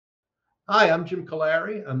Hi, I'm Jim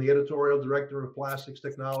Callari. I'm the editorial director of Plastics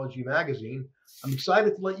Technology magazine. I'm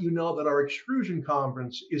excited to let you know that our Extrusion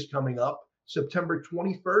conference is coming up September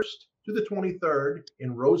 21st to the 23rd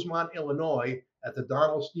in Rosemont, Illinois at the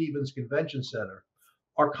Donald Stevens Convention Center.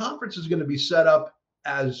 Our conference is going to be set up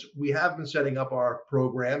as we have been setting up our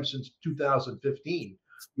program since 2015.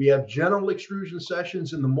 We have general extrusion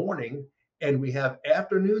sessions in the morning, and we have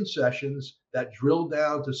afternoon sessions that drill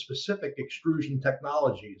down to specific extrusion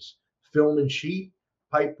technologies: film and sheet,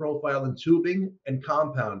 pipe profile and tubing, and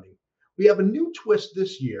compounding. We have a new twist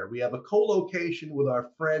this year. We have a co-location with our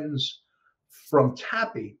friends from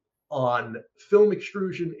TAPPI on film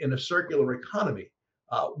extrusion in a circular economy.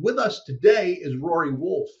 With us today is Rory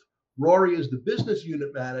Wolf. Rory is the business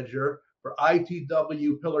unit manager for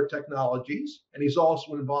ITW Pillar Technologies, and he's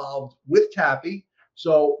also involved with TAPPI.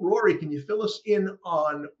 So, Rory, can you fill us in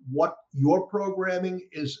on what your programming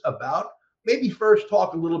is about? Maybe first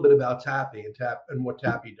talk a little bit about TAPPI and what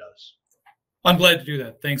TAPPI does. I'm glad to do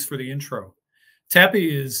that. Thanks for the intro.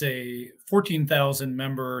 TAPPI is a 14,000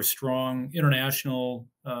 member strong international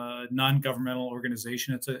non-governmental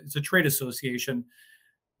organization. It's a trade association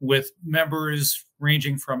with members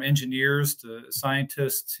ranging from engineers to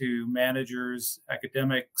scientists to managers,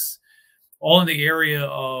 academics, all in the area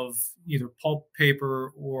of either pulp,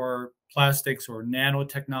 paper, or plastics or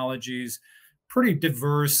nanotechnologies. Pretty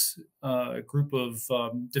diverse group of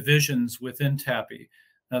divisions within TAPPI.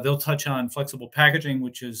 They'll touch on flexible packaging,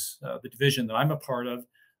 which is the division that I'm a part of,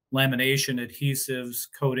 lamination, adhesives,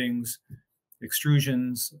 coatings,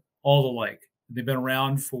 extrusions, all the like. They've been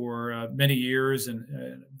around for many years, and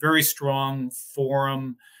a very strong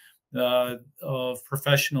forum of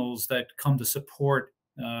professionals that come to support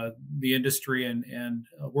the industry and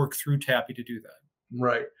work through TAPPI to do that.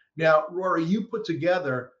 Right. Now, Rory, you put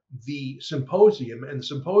together the symposium, and the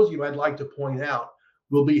symposium, I'd like to point out,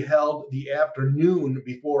 will be held the afternoon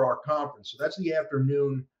before our conference. So that's the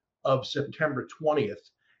afternoon of September 20th.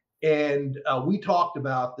 And we talked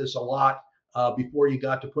about this a lot before you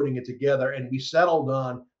got to putting it together, and we settled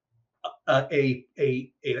on an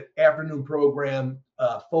afternoon program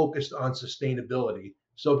focused on sustainability.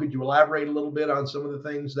 So could you elaborate a little bit on some of the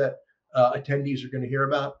things that attendees are going to hear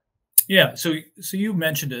about? Yeah, so you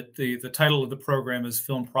mentioned it. The title of the program is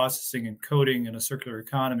Film Processing and Coating in a Circular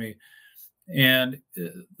Economy. And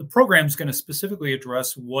the program is going to specifically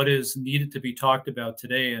address what is needed to be talked about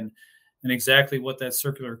today and exactly what that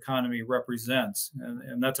circular economy represents.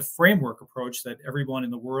 And that's a framework approach that everyone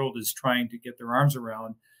in the world is trying to get their arms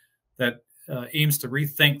around, that aims to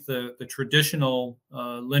rethink the traditional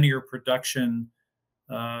linear production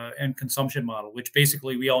and consumption model, which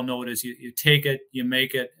basically we all know it is. You take it, you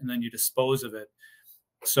make it, and then you dispose of it.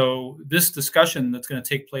 So this discussion that's going to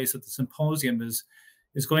take place at the symposium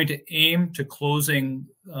is going to aim to closing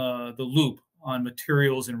the loop on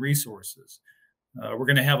materials and resources. We're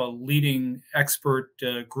going to have a leading expert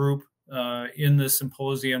group in this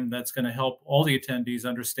symposium that's going to help all the attendees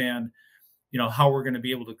understand, how we're going to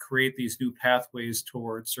be able to create these new pathways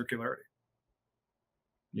towards circularity.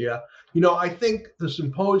 Yeah. I think the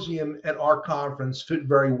symposium and our conference fit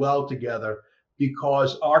very well together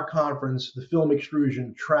because our conference, the film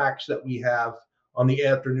extrusion tracks that we have on the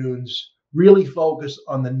afternoons, really focus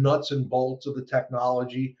on the nuts and bolts of the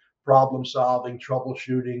technology, problem solving,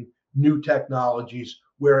 troubleshooting, new technologies,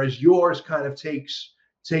 whereas yours kind of takes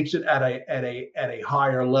it at a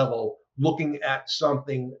higher level, looking at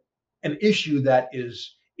an issue that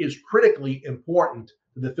is critically important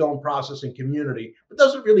to the film processing community, but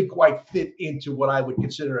doesn't really quite fit into what I would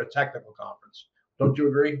consider a technical conference. Don't you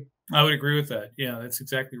agree? I would agree with that. Yeah, that's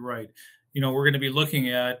exactly right. We're going to be looking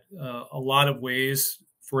at a lot of ways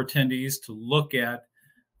for attendees to look at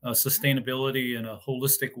sustainability in a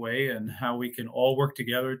holistic way and how we can all work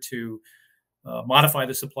together to modify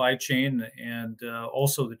the supply chain and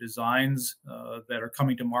also the designs that are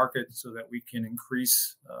coming to market so that we can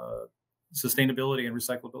increase sustainability and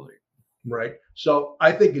recyclability. Right. So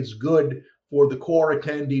I think it's good for the core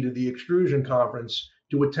attendee to the extrusion conference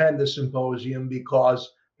to attend the symposium because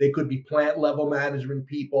they could be plant level management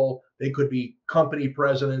people, they could be company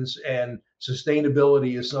presidents, and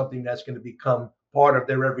sustainability is something that's going to become part of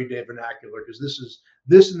their everyday vernacular, because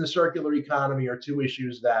this and the circular economy are two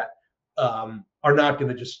issues that are not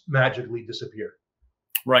going to just magically disappear.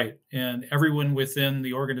 Right. And everyone within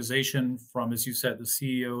the organization, from, as you said, the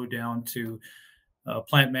CEO down to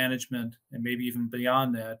plant management, and maybe even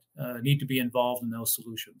beyond that, need to be involved in those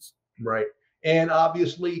solutions. Right. And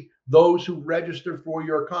obviously, those who register for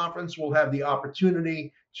your conference will have the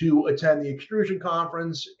opportunity to attend the extrusion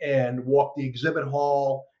conference and walk the exhibit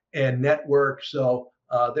hall and network. So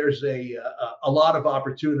there's a lot of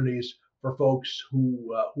opportunities for folks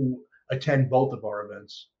who attend both of our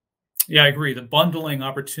events. Yeah, I agree. The bundling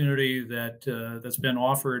opportunity that's been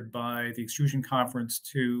offered by the Extrusion Conference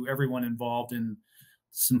to everyone involved in the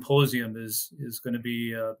symposium is going to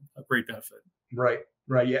be a great benefit. Right,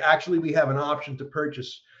 right. Yeah, actually, we have an option to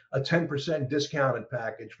purchase a 10% discounted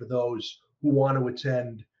package for those who want to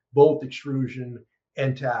attend both Extrusion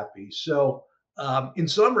and TAPPI. So, in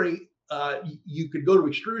summary, you could go to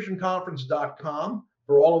extrusionconference.com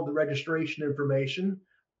for all of the registration information.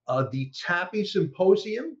 The TAPPI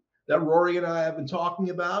symposium that Rory and I have been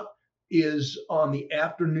talking about is on the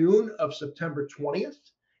afternoon of September 20th.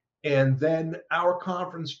 And then our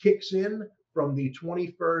conference kicks in from the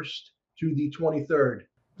 21st to the 23rd.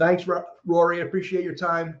 Thanks, Rory. I appreciate your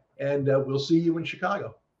time. And we'll see you in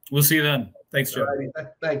Chicago. We'll see you then. Thanks, Joe.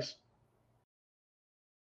 Thanks.